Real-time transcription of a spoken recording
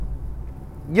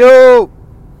Yo,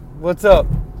 what's up?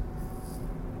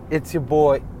 It's your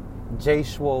boy, Jay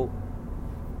Schwo,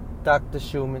 Dr.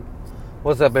 Schumann.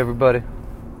 What's up, everybody?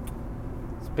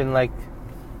 It's been like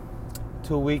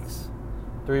 2 weeks,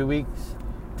 3 weeks,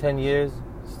 10 years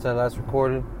since I last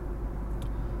recorded.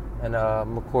 And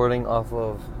I'm recording off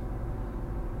of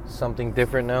something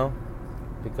different now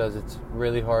because it's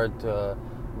really hard to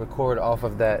record off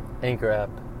of that Anchor app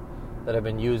that I've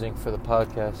been using for the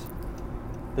podcast.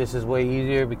 This is way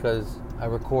easier because I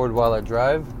record while I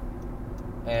drive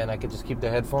and I can just keep the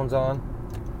headphones on.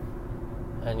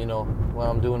 And when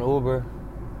I'm doing Uber,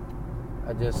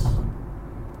 I just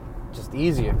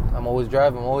easier. I'm always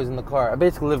driving, I'm always in the car. I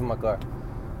basically live in my car.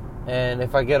 And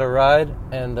if I get a ride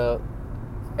and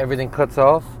everything cuts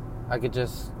off, I could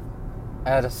just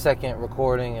add a second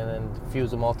recording and then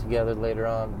fuse them all together later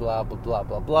on, blah, blah, blah,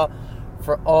 blah, blah.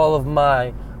 For all of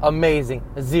my amazing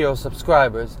 0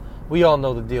 subscribers. We all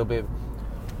know the deal, baby.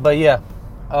 But yeah,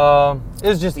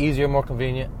 it's just easier, more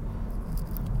convenient.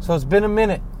 So it's been a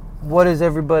minute. What is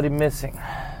everybody missing?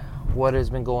 What has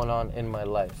been going on in my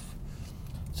life?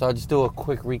 So I'll just do a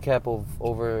quick recap of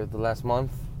over the last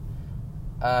month.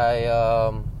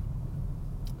 I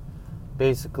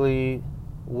basically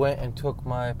went and took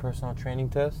my personal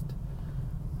training test.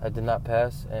 I did not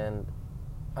pass, and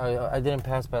I didn't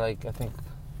pass by I think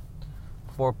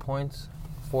 4 points.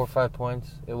 4 or 5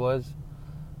 points it was,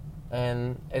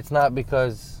 and it's not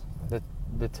because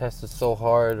the test is so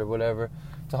hard or whatever.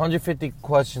 It's 150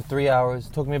 questions, 3 hours.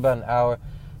 It took me about an hour.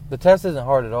 The test isn't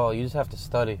hard at all. You just have to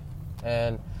study,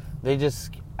 and they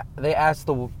ask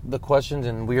the questions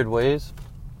in weird ways.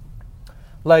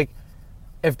 Like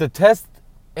if the test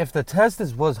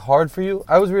was hard for you,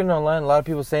 I was reading online a lot of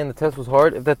people saying the test was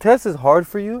hard. If the test is hard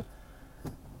for you,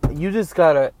 you just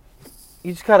gotta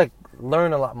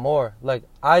learn a lot more. Like,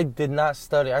 I did not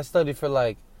study. I studied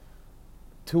for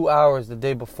 2 hours the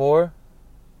day before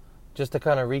just to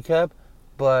kind of recap,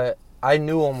 but I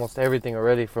knew almost everything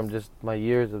already from just my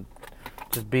years of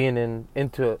just being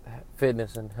into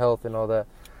fitness and health and all that.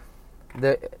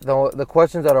 The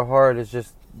questions that are hard is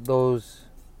just those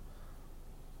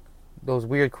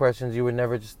weird questions you would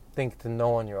never just think to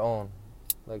know on your own,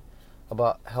 like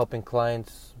about helping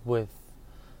clients with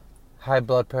high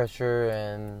blood pressure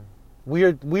and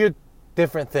weird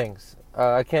different things.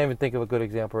 I can't even think of a good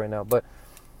example right now, but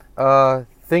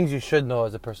things you should know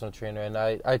as a personal trainer. And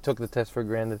I took the test for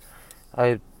granted.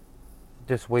 I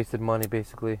just wasted money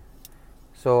basically.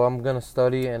 So I'm gonna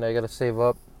study, and I gotta save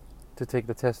up to take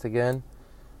the test again.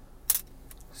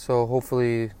 So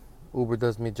hopefully Uber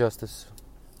does me justice.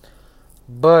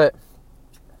 But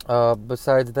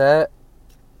besides that,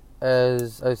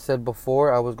 as I said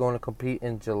before, I was going to compete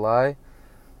in July,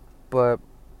 but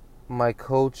my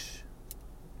coach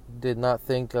did not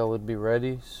think I would be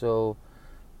ready, so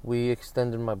we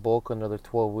extended my bulk another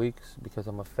 12 weeks because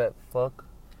I'm a fat fuck.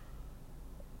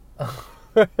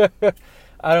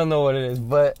 I don't know what it is,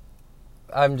 but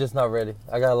I'm just not ready.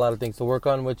 I got a lot of things to work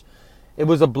on, which it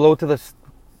was a blow to the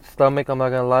stomach, I'm not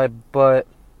going to lie, but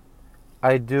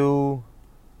I do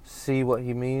see what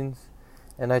he means,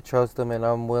 and I trust him, and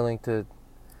I'm willing to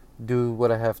do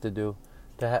what I have to do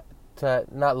to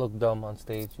not look dumb on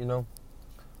stage, And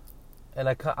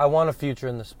I want a future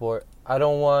in the sport.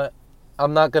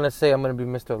 I'm not going to say I'm going to be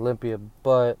Mr. Olympia,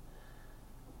 but,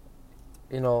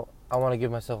 I want to give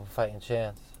myself a fighting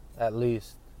chance, at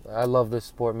least. I love this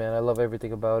sport, man. I love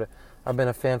everything about it. I've been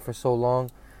a fan for so long,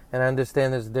 and I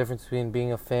understand there's a difference between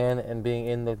being a fan and being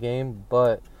in the game,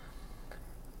 but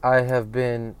I have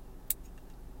been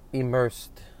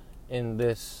immersed in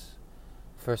this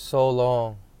for so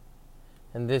long,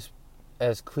 and this,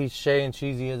 as cliche and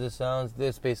cheesy as it sounds,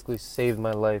 this basically saved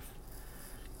my life.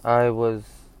 I was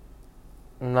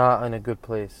not in a good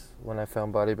place when I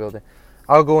found bodybuilding.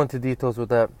 I'll go into details with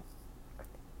that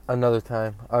another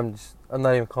time. I'm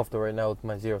not even comfortable right now with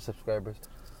my 0 subscribers.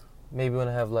 Maybe when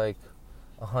I have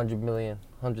 100 million,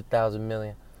 100,000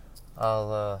 million,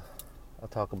 I'll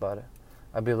talk about it.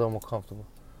 I'll be a little more comfortable.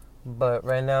 But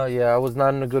right now, I was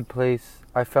not in a good place.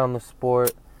 I found the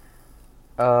sport.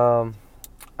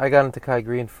 I got into Kai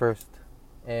Green first,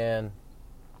 and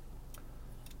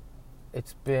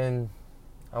it's been,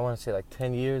 I want to say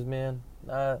 10 years, man.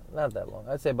 Not that long.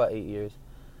 I'd say about 8 years.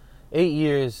 8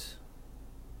 years,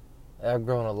 I've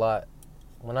grown a lot.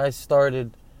 When I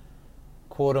started,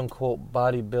 quote-unquote,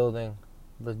 bodybuilding,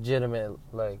 legitimate,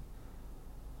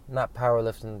 not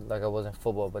powerlifting like I was in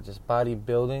football, but just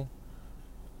bodybuilding,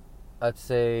 I'd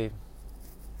say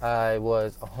I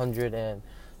was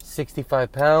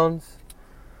 165 pounds.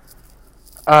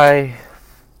 I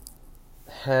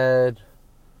had,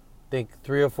 I think,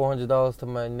 $300 or $400 to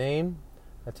my name,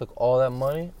 I took all that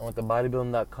money. I went to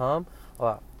bodybuilding.com. I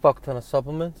bought a fuck ton of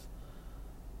supplements.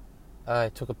 I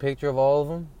took a picture of all of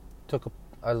them.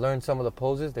 I learned some of the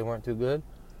poses. They weren't too good.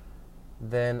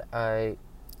 Then I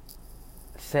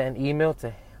sent an email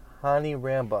to Hani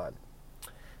Rambod,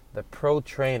 the pro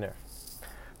trainer.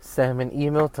 Sent him an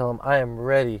email, tell him I am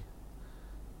ready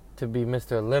to be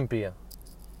Mr. Olympia.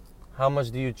 How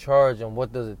much do you charge and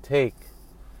what does it take?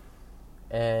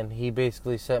 And he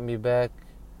basically sent me back,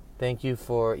 thank you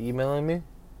for emailing me.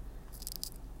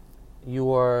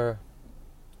 You are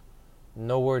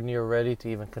nowhere near ready to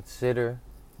even consider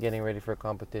getting ready for a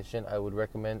competition. I would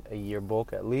recommend a year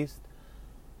bulk at least.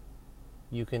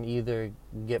 You can either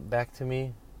get back to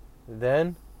me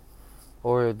then,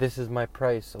 or this is my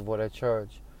price of what I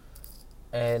charge.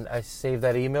 And I saved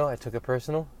that email. I took it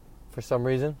personal for some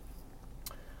reason.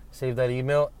 Saved that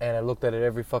email and I looked at it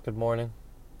every fucking morning.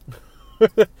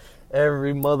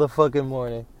 Every motherfucking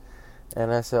morning.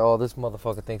 And I said, oh, this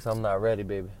motherfucker thinks I'm not ready,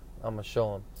 baby. I'm going to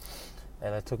show him.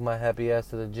 And I took my happy ass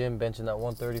to the gym, benching at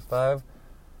 135.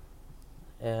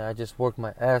 And I just worked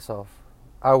my ass off.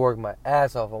 I worked my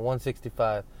ass off at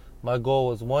 165. My goal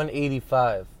was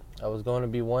 185. I was going to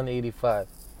be 185.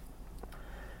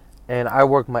 And I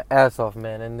worked my ass off,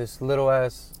 man. In this little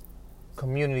ass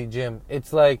community gym.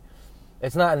 It's like,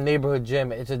 it's not a neighborhood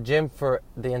gym. It's a gym for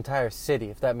the entire city,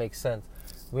 if that makes sense.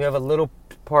 We have a little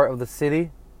part of the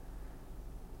city.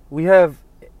 We have,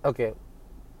 okay,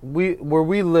 where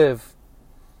we live,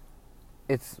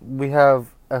 we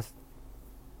have as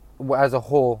a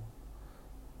whole,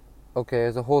 okay,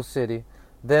 as a whole city.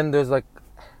 Then there's like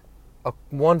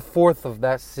 1/4 of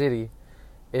that city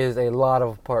is a lot of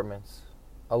apartments,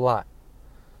 a lot,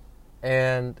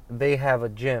 and they have a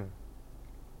gym,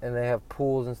 and they have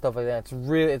pools and stuff like that. It's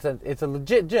really, it's a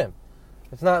legit gym.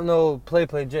 It's not no play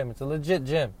gym. It's a legit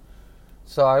gym.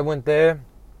 So I went there,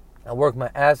 I worked my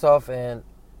ass off, and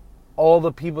all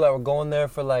the people that were going there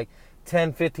for like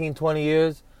 10, 15, 20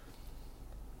 years,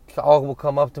 all will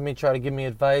come up to me, try to give me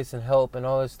advice and help and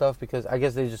all this stuff, because I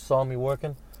guess they just saw me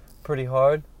working pretty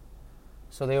hard.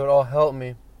 So they would all help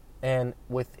me. And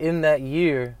within that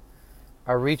year,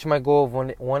 I reached my goal of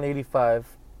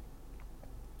 185.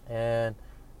 And,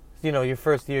 you know, your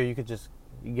first year, you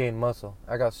gain muscle.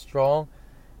 I got strong.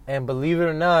 And believe it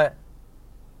or not,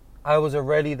 I was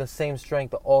already the same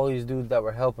strength of all these dudes that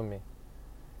were helping me.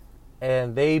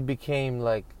 And they became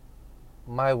like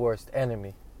my worst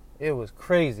enemy. It was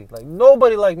crazy. Like,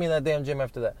 nobody liked me in that damn gym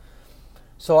after that.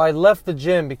 So I left the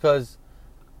gym because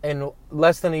in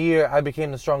less than a year, I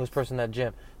became the strongest person in that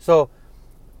gym. So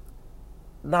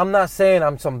I'm not saying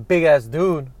I'm some big ass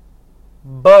dude,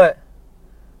 but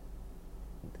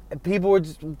people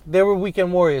there were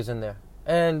weekend warriors in there.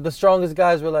 And the strongest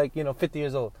guys were like, 50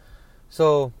 years old.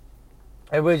 So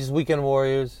everybody just weekend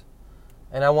warriors.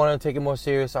 And I wanted to take it more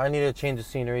serious, so I needed to change the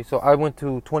scenery. So I went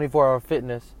to 24-hour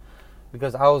fitness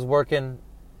because I was working,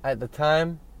 at the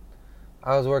time,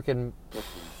 I was working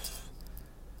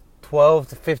 12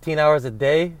 to 15 hours a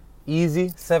day,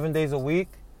 easy, 7 days a week.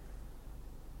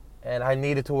 And I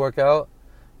needed to work out.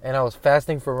 And I was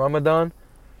fasting for Ramadan.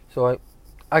 So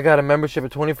I got a membership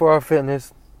at 24-hour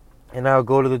fitness. And I would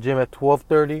go to the gym at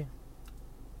 12:30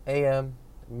 a.m.,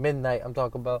 midnight, I'm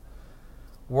talking about.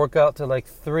 Work out to like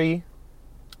 3.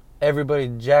 Everybody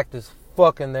jacked as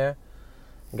fuck in there.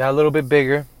 Got a little bit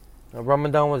bigger.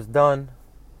 Ramadan was done.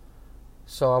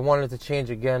 So I wanted to change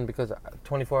again because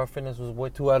 24-hour fitness was way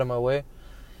too out of my way.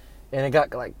 And it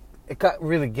got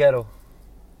really ghetto.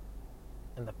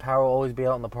 And the power will always be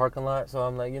out in the parking lot. So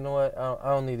I'm like, you know what? I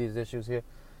don't need these issues here.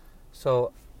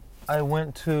 So I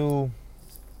went to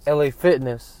LA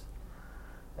Fitness.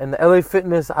 And the LA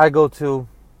Fitness I go to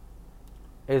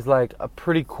is like a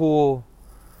pretty cool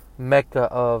mecca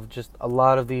of just a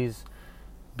lot of these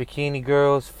bikini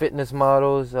girls, fitness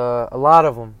models, a lot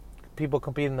of them. People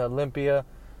competing in Olympia.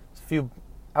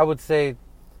 I would say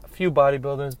a few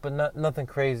bodybuilders, but nothing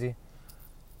crazy.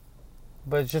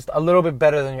 But it's just a little bit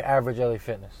better than your average LA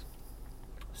Fitness.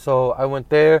 So I went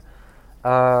there.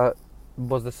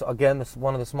 Was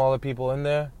one of the smaller people in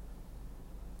there.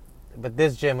 But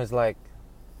this gym is like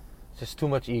just too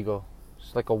much ego.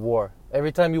 It's like a war.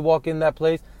 Every time you walk in that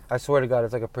place, I swear to God,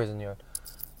 it's like a prison yard.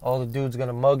 All the dudes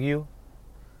gonna mug you.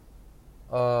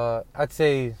 I'd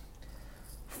say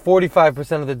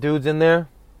 45% of the dudes in there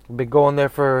have been going there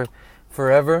for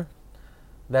forever.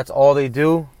 That's all they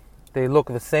do. They look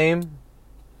the same.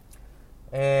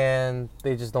 And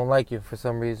they just don't like you for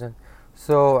some reason.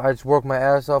 So I just worked my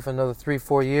ass off another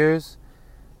 3-4 years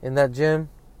in that gym.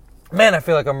 Man, I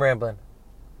feel like I'm rambling.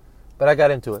 But I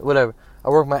got into it. Whatever. I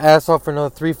worked my ass off for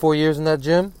another 3-4 years in that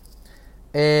gym.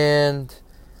 And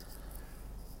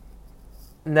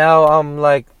now I'm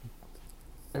like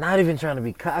not even trying to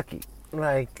be cocky.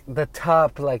 Like the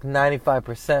top like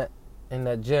 95% in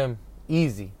that gym,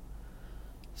 easy.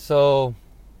 So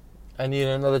I need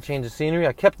another change of scenery.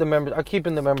 I'm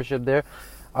keeping the membership there.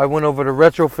 I went over to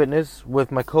Retro Fitness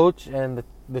with my coach, and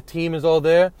the team is all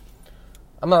there.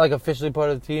 I'm not like officially part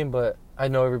of the team, but I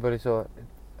know everybody, so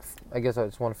I guess I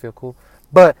just want to feel cool.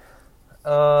 But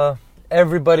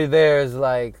everybody there is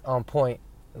like on point,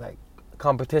 like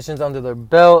competitions under their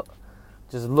belt,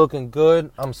 just looking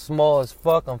good. I'm small as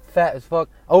fuck. I'm fat as fuck.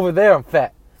 Over there, I'm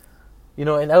fat. You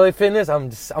know, in LA Fitness,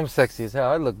 I'm sexy as hell.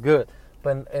 I look good.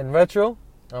 But in Retro,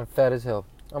 I'm fat as hell.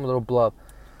 I'm a little blob.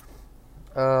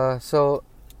 So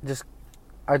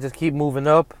I just keep moving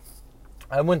up.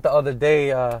 I went the other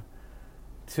day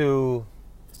to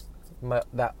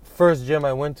that first gym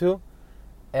I went to.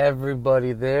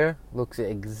 Everybody there looks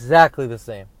exactly the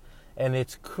same. And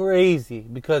it's crazy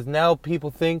because now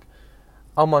people think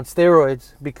I'm on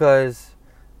steroids because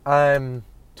I'm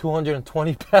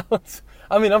 220 pounds.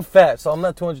 I mean, I'm fat, so I'm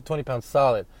not 220 pounds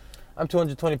solid. I'm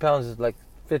 220 pounds is like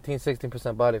 15,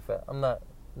 16% body fat. I'm not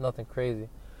nothing crazy.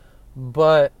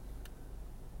 But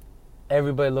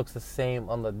everybody looks the same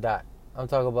on the dot. I'm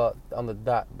talking about on the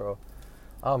dot, bro.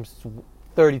 I'm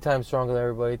 30 times stronger than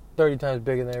everybody, 30 times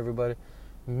bigger than everybody.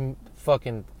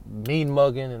 Fucking mean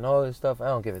mugging and all this stuff. I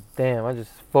don't give a damn. I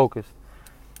just focus.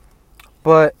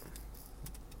 But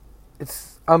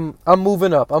I'm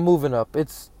moving up.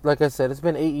 It's like I said, it's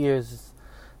been 8 years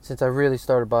since I really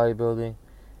started bodybuilding.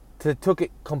 Took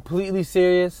it completely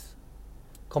serious.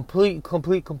 Complete.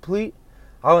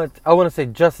 I want to say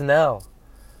just now.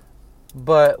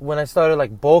 But when I started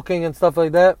like bulking and stuff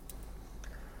like that,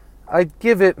 I'd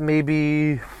give it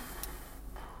maybe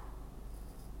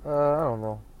I don't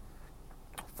know,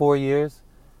 4 years,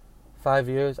 5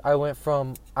 years. I went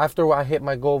from, after I hit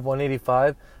my goal of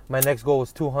 185, my next goal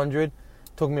was 200.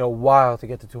 Took me a while to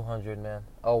get to 200, man.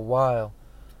 A while.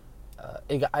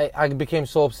 I became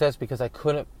so obsessed because there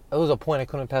was a point I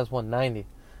couldn't pass 190.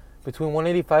 Between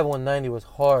 185 and 190 was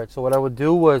hard. So what I would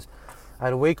do was,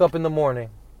 I'd wake up in the morning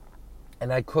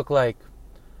and I'd cook like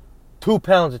 2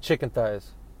 pounds of chicken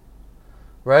thighs.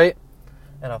 Right?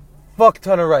 And a fuck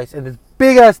ton of rice. And this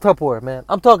big ass Tupperware, man.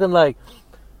 I'm talking like,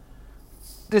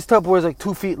 this Tupperware is like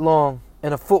 2 feet long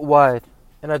and a foot wide.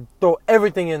 And I'd throw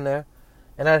everything in there.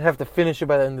 And I'd have to finish it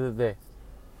by the end of the day.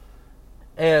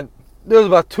 And there was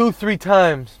about 2-3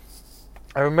 times,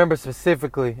 I remember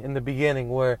specifically in the beginning,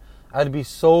 where I'd be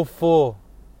so full.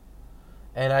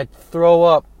 And I'd throw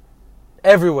up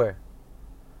everywhere.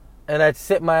 And I'd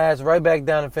sit my ass right back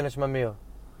down and finish my meal.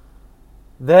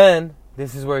 Then,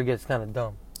 this is where it gets kind of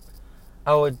dumb.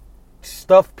 I would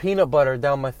stuff peanut butter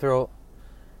down my throat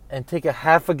and take a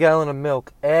half a gallon of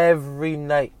milk every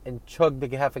night and chug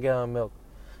the half a gallon of milk.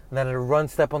 And then I'd run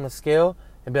step on the scale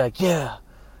and be like, yeah,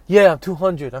 I'm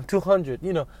 200,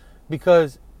 you know,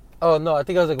 because, oh no, I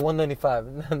think I was like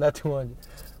 195, not 200,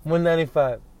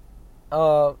 195.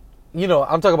 You know,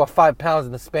 I'm talking about 5 pounds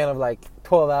in the span of like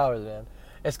 12 hours, man.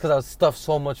 It's because I was stuffed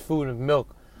so much food and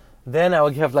milk. Then I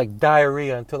would have like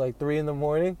diarrhea until like 3 in the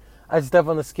morning. I'd step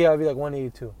on the scale, I'd be like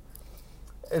 182.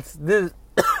 This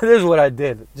is what I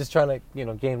did, just trying to, you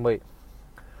know, gain weight.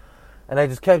 And I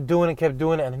just kept doing it,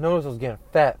 and I noticed I was getting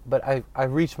fat, but I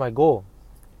reached my goal.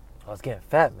 I was getting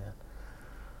fat, man.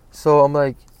 So I'm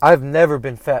like, I've never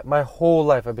been fat. My whole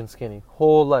life I've been skinny,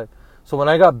 whole life. So when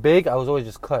I got big, I was always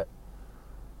just cut.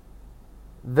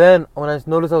 Then when I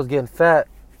noticed I was getting fat,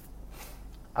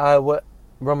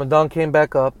 Ramadan came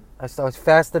back up. I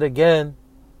fasted again.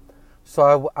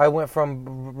 So I went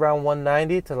from around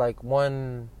 190 to like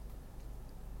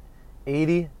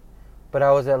 180, but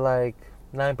I was at like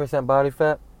 9% body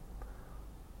fat.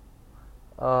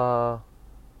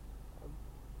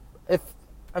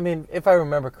 If I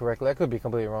remember correctly, I could be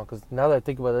completely wrong, because now that I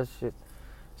think about this shit, it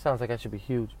sounds like I should be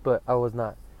huge, but I was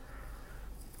not.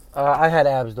 I had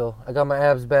abs though. I got my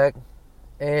abs back,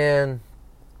 and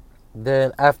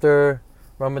then after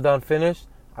Ramadan finished,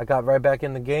 I got right back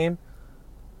in the game,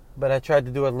 but I tried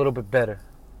to do it a little bit better,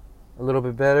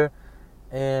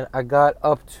 and I got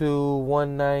up to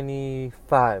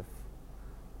 195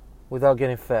 without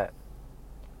getting fat.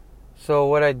 So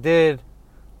what I did,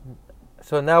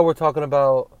 so now we're talking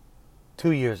about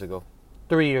 3 years ago.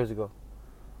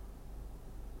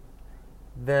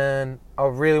 Then I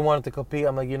really wanted to compete.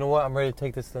 I'm like, you know what? I'm ready to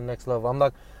take this to the next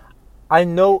level. I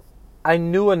felt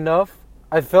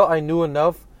I knew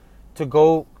enough to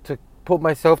go to put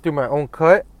myself through my own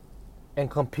cut and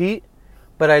compete,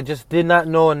 but I just did not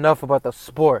know enough about the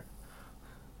sport,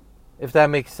 if that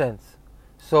makes sense.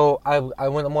 So I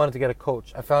wanted to get a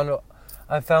coach. I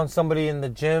found somebody in the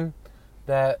gym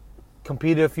that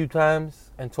competed a few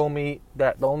times and told me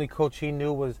that the only coach he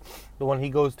knew was the one he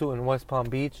goes to in West Palm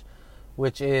Beach,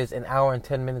 which is an hour and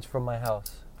 10 minutes from my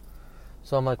house.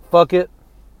 So I'm like, fuck it.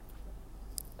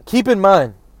 Keep in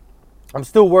mind, I'm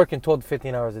still working 12 to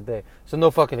 15 hours a day, so no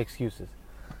fucking excuses.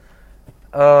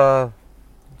 So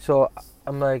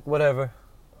I'm like, whatever.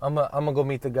 I'm gonna go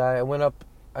meet the guy.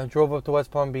 I drove up to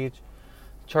West Palm Beach,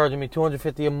 charging me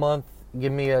 $250 a month,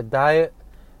 give me a diet,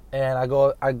 and I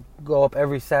go up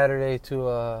every Saturday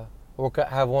to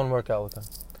have one workout with him.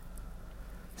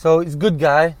 So he's a good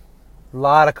guy. A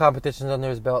lot of competitions under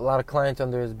his belt, a lot of clients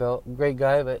under his belt. Great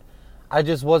guy, but I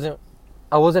wasn't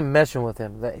meshing with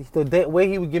him. The way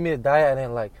he would give me the diet, I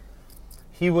didn't like.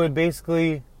 He wrote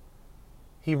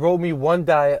me one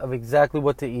diet of exactly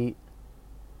what to eat.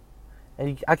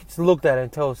 And I could just look at it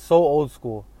and tell it was so old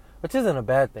school. Which isn't a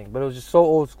bad thing, but it was just so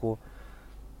old school.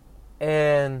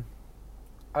 And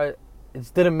it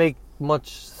just didn't make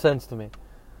much sense to me.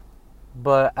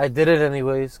 But I did it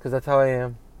anyways, because that's how I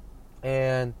am.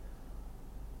 And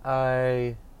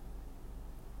I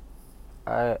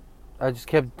just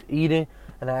kept eating,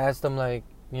 and I asked him, like,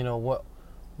 you know,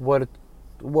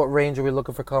 what range are we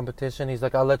looking for competition? He's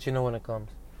like, I'll let you know when it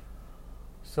comes.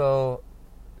 So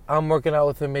I'm working out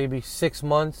with him maybe 6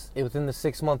 months. Within the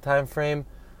 6-month time frame,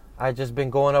 I just been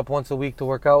going up once a week to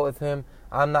work out with him.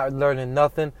 I'm not learning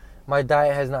nothing. My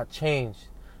diet has not changed.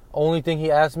 Only thing he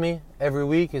asks me every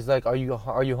week is like, are you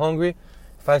hungry?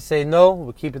 If I say no,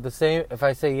 we'll keep it the same. If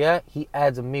I say yeah, he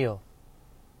adds a meal.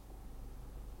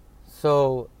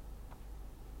 So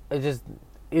it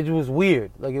was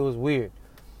weird. Like, it was weird.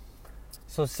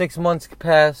 So 6 months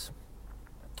pass.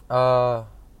 I'm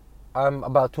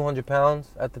about 200 pounds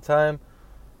at the time.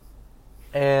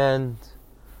 And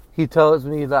he tells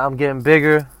me that I'm getting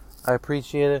bigger. I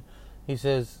appreciate it. He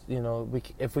says, you know,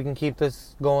 if we can keep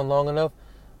this going long enough,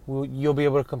 you'll be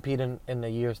able to compete in a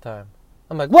year's time.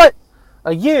 I'm like, what?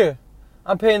 A year?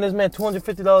 I'm paying this man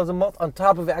 $250 a month. On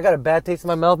top of it, I got a bad taste in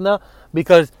my mouth now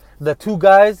because the two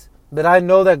guys that I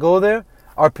know that go there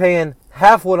are paying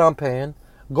half what I'm paying,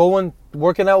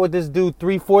 working out with this dude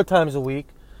 3-4 times a week,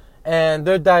 and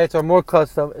their diets are more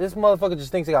custom. This motherfucker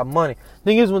just thinks they got money.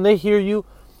 Thing is, when they hear you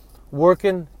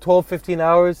working 12, 15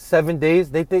 hours, 7 days,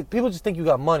 people just think you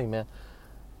got money, man.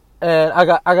 And I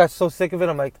got so sick of it.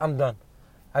 I'm like, I'm done.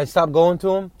 I stopped going to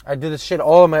him. I did this shit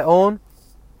all on my own.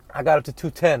 I got up to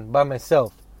 210 by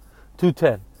myself.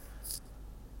 210.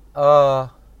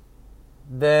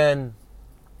 Then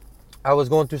I was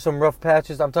going through some rough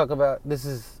patches. I'm talking about, this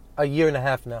is a year and a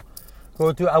half now.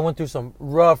 I went through some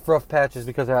rough patches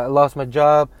because I lost my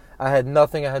job. I had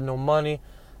nothing. I had no money.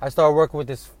 I started working with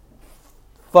this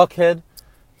fuckhead.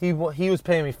 He was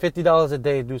paying me $50 a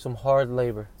day to do some hard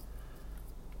labor.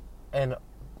 And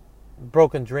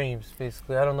broken dreams,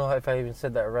 basically. I don't know if I even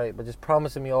said that right, but just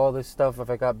promising me all this stuff if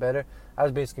I got better. I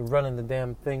was basically running the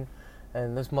damn thing,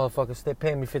 and this motherfucker stayed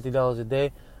paying me $50 a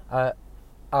day. I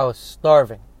was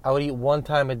starving. I would eat one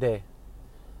time a day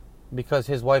because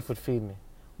his wife would feed me.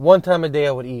 One time a day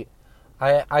I would eat.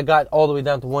 I got all the way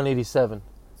down to 187.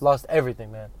 Lost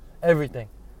everything, man. Everything.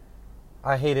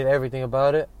 I hated everything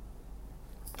about it.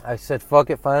 I said, fuck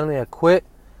it, finally. I quit.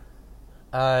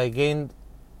 I gained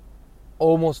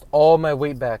almost all my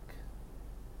weight back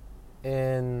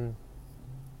in,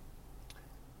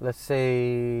 let's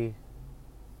say,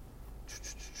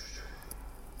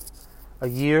 a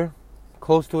year,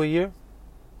 close to a year.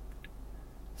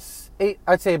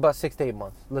 I'd say about 6 to 8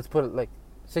 months. Let's put it like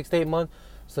 6 to 8 months.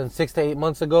 So then 6 to 8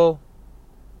 months ago,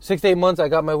 6 to 8 months, I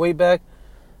got my weight back.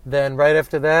 Then right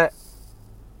after that,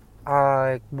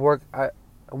 I worked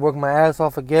my ass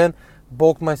off again,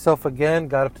 bulked myself again,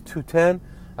 got up to 210.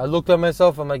 I looked at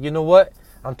myself. I'm like, you know what?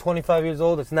 I'm 25 years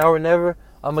old. It's now or never.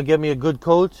 I'm going to get me a good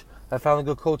coach. I found a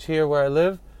good coach here where I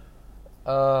live.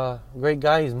 Great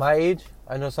guy. He's my age.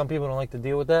 I know some people don't like to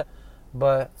deal with that,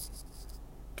 but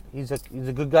he's a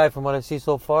good guy from what I see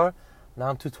so far. Now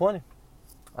I'm 220.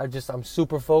 I'm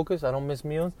super focused. I don't miss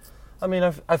meals. I mean,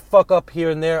 I fuck up here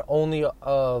and there only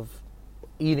of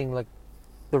eating like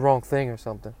the wrong thing or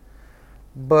something.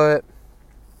 But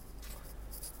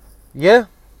yeah,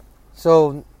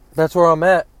 so that's where I'm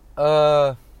at.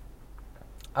 I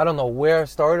don't know where I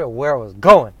started or where I was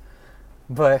going,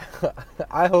 but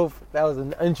I hope that was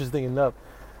interesting enough.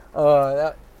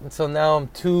 So now I'm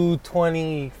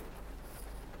 220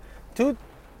 to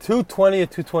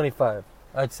 225,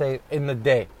 I'd say, in the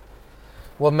day.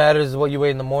 What matters is what you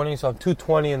weigh in the morning, so I'm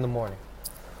 220 in the morning.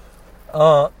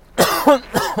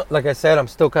 Like I said, I'm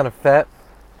still kind of fat.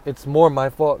 It's more my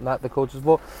fault, not the coach's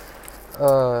fault.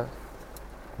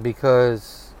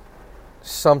 Because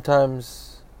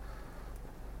sometimes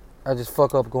I just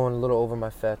fuck up going a little over my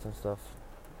fats and stuff.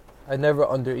 I never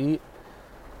undereat,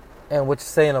 and which is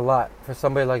saying a lot for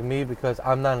somebody like me because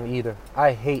I'm not an eater.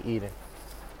 I hate eating.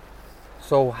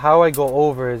 So how I go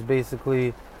over is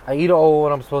basically I eat all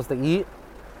what I'm supposed to eat,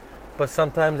 but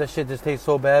sometimes that shit just tastes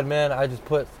so bad, man. I just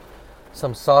put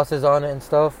some sauces on it and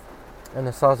stuff, and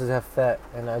the sauces have fat,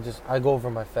 and I go over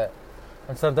my fat.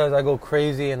 And sometimes I go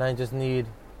crazy and I just need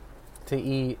to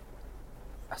eat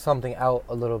something out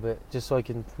a little bit just so I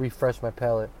can refresh my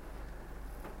palate.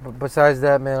 But besides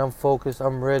that, man, I'm focused.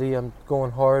 I'm ready. I'm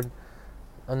going hard.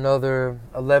 Another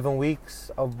 11 weeks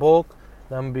of bulk.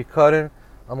 Then I'm going to be cutting.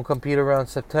 I'm going to compete around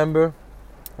September.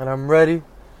 And I'm ready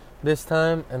this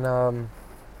time. And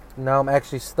now I'm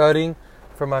actually studying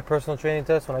for my personal training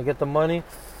test. When I get the money,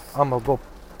 I'm going to go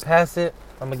pass it.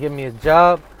 I'm going to get me a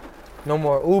job. No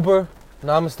more Uber.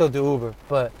 No, I'm going to still do Uber.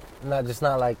 But not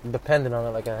like dependent on it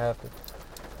like I have to.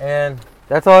 And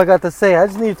that's all I got to say. I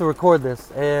just needed to record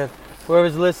this. And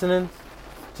whoever's listening,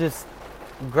 just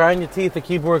grind your teeth and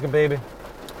keep working, baby.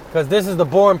 Because this is the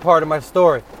boring part of my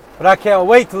story. But I can't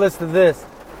wait to listen to this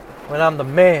when I'm the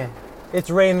man. It's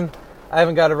raining. I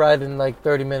haven't got a ride in like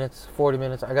 30 minutes, 40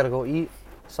 minutes. I got to go eat.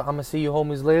 So I'm going to see you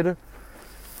homies later.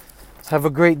 Have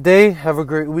a great day. Have a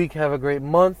great week. Have a great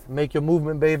month. Make your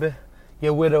movement, baby.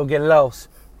 Get with it or get lost.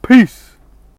 Peace.